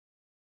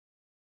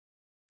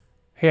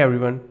Hey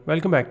everyone,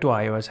 welcome back to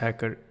iOS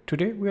Hacker.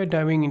 Today we are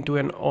diving into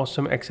an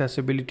awesome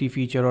accessibility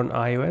feature on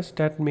iOS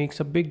that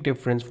makes a big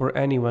difference for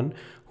anyone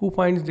who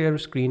finds their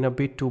screen a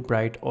bit too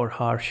bright or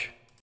harsh.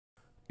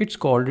 It's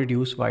called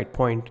Reduce White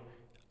Point.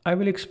 I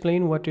will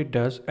explain what it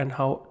does and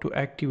how to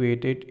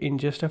activate it in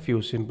just a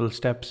few simple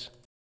steps.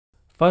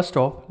 First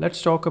off,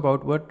 let's talk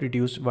about what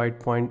Reduce White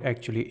Point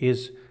actually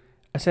is.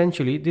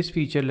 Essentially, this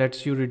feature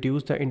lets you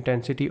reduce the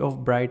intensity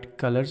of bright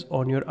colors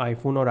on your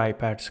iPhone or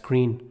iPad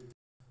screen.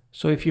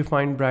 So if you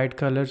find bright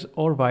colors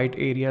or white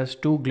areas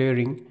too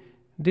glaring,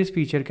 this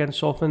feature can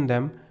soften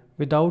them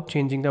without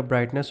changing the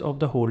brightness of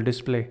the whole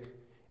display.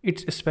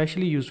 It's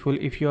especially useful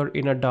if you're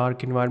in a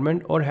dark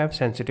environment or have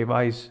sensitive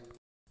eyes.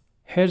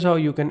 Here's how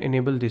you can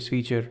enable this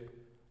feature.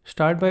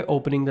 Start by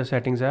opening the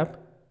Settings app.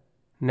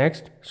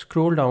 Next,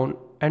 scroll down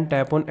and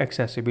tap on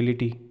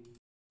Accessibility.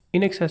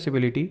 In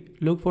Accessibility,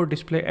 look for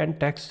Display and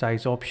Text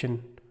Size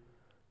option.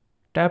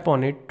 Tap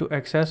on it to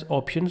access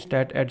options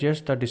that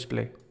adjust the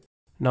display.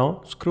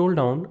 Now scroll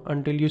down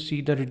until you see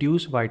the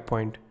Reduce White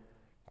Point.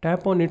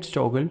 Tap on its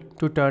toggle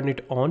to turn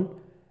it on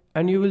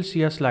and you will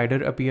see a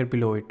slider appear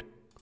below it.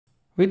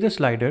 With the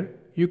slider,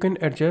 you can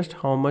adjust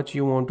how much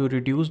you want to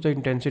reduce the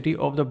intensity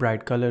of the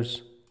bright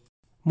colors.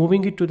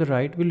 Moving it to the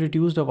right will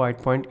reduce the white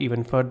point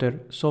even further,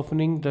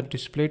 softening the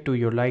display to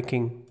your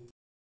liking.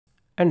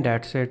 And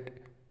that's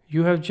it.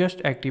 You have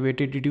just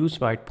activated Reduce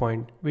White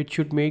Point, which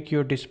should make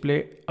your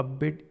display a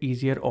bit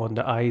easier on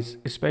the eyes,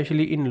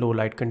 especially in low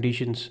light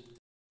conditions.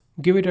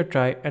 Give it a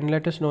try and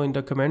let us know in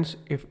the comments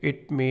if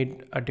it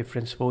made a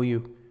difference for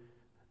you.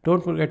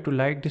 Don't forget to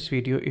like this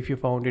video if you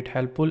found it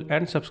helpful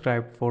and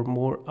subscribe for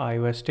more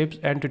iOS tips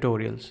and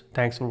tutorials.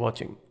 Thanks for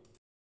watching.